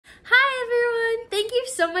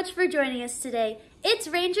so much for joining us today. It's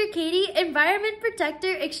Ranger Katie, Environment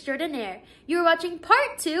Protector Extraordinaire. You're watching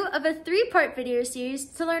part 2 of a 3-part video series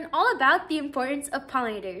to learn all about the importance of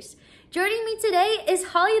pollinators. Joining me today is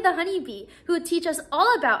Holly the honeybee, who will teach us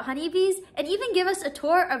all about honeybees and even give us a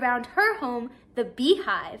tour around her home, the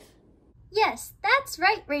beehive. Yes, that's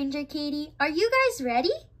right, Ranger Katie. Are you guys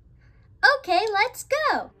ready? Okay, let's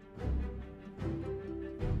go!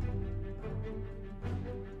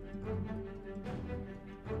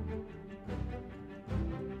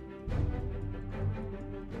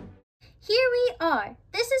 Here we are.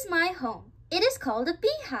 This is my home. It is called a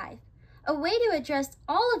beehive. A way to address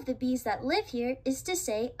all of the bees that live here is to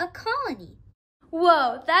say a colony.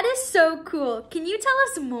 Whoa, that is so cool. Can you tell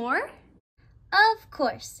us more? Of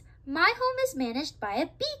course. My home is managed by a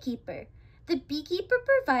beekeeper. The beekeeper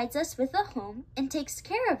provides us with a home and takes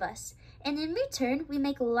care of us, and in return we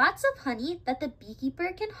make lots of honey that the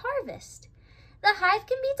beekeeper can harvest. The hive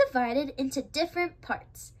can be divided into different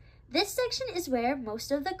parts. This section is where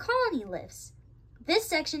most of the colony lives. This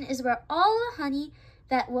section is where all the honey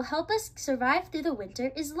that will help us survive through the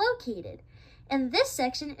winter is located. And this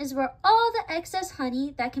section is where all the excess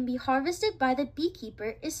honey that can be harvested by the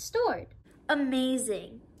beekeeper is stored.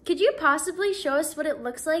 Amazing. Could you possibly show us what it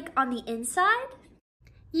looks like on the inside?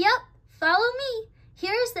 Yep, follow me.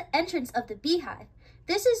 Here is the entrance of the beehive.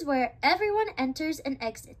 This is where everyone enters and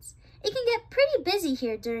exits. It can get pretty busy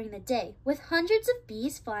here during the day, with hundreds of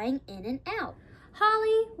bees flying in and out.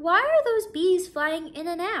 Holly, why are those bees flying in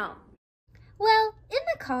and out? Well, in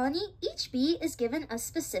the colony, each bee is given a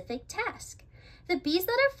specific task. The bees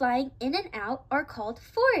that are flying in and out are called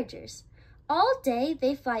foragers. All day,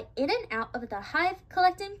 they fly in and out of the hive,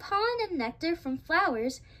 collecting pollen and nectar from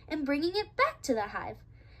flowers and bringing it back to the hive.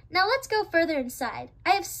 Now let's go further inside. I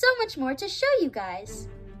have so much more to show you guys.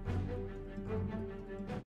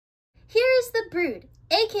 Here is the brood,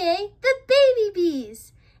 aka the baby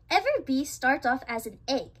bees. Every bee starts off as an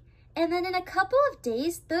egg, and then in a couple of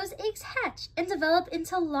days, those eggs hatch and develop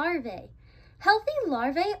into larvae. Healthy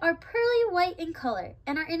larvae are pearly white in color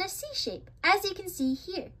and are in a C shape, as you can see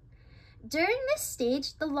here. During this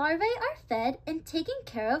stage, the larvae are fed and taken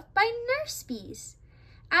care of by nurse bees.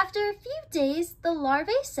 After a few days, the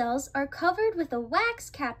larvae cells are covered with a wax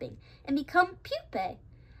capping and become pupae.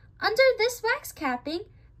 Under this wax capping,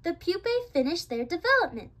 the pupae finish their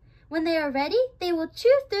development. When they are ready, they will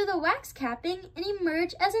chew through the wax capping and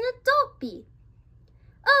emerge as an adult bee.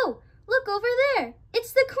 Oh, look over there.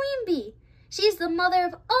 It's the queen bee. She's the mother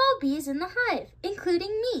of all bees in the hive,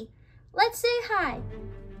 including me. Let's say hi.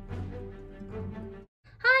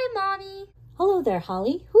 Hi, Mommy. Hello there,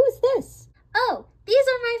 Holly. Who is this? Oh, these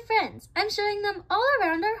are my friends. I'm showing them all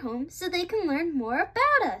around our home so they can learn more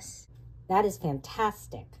about us. That is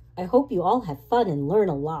fantastic. I hope you all have fun and learn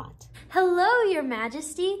a lot. Hello, Your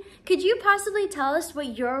Majesty. Could you possibly tell us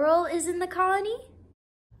what your role is in the colony?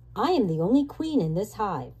 I am the only queen in this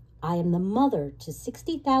hive. I am the mother to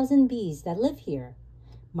 60,000 bees that live here.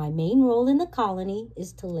 My main role in the colony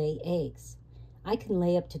is to lay eggs. I can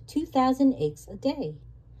lay up to 2,000 eggs a day.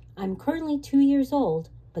 I'm currently 2 years old,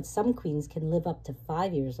 but some queens can live up to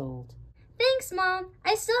 5 years old. Thanks, Mom.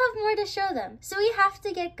 I still have more to show them, so we have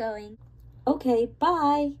to get going. Okay,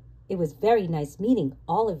 bye. It was very nice meeting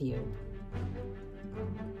all of you.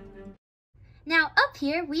 Now up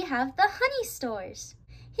here we have the honey stores.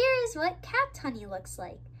 Here is what capped honey looks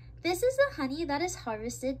like. This is the honey that is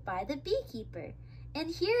harvested by the beekeeper. And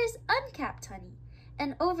here is uncapped honey.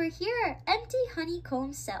 And over here are empty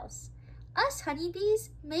honeycomb cells. Us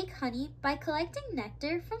honeybees make honey by collecting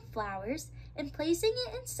nectar from flowers and placing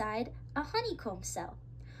it inside a honeycomb cell.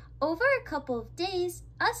 Over a couple of days,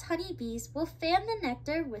 us honeybees will fan the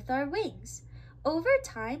nectar with our wings. Over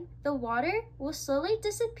time, the water will slowly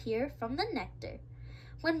disappear from the nectar.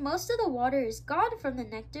 When most of the water is gone from the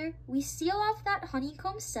nectar, we seal off that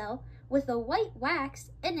honeycomb cell with a white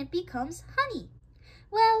wax and it becomes honey.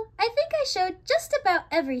 Well, I think I showed just about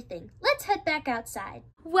everything. Let's head back outside.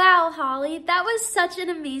 Wow, Holly, that was such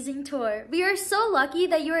an amazing tour. We are so lucky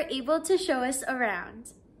that you were able to show us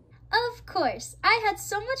around. Of course, I had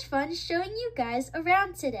so much fun showing you guys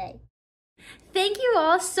around today. Thank you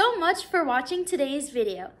all so much for watching today's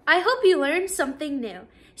video. I hope you learned something new.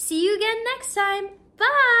 See you again next time.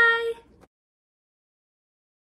 Bye!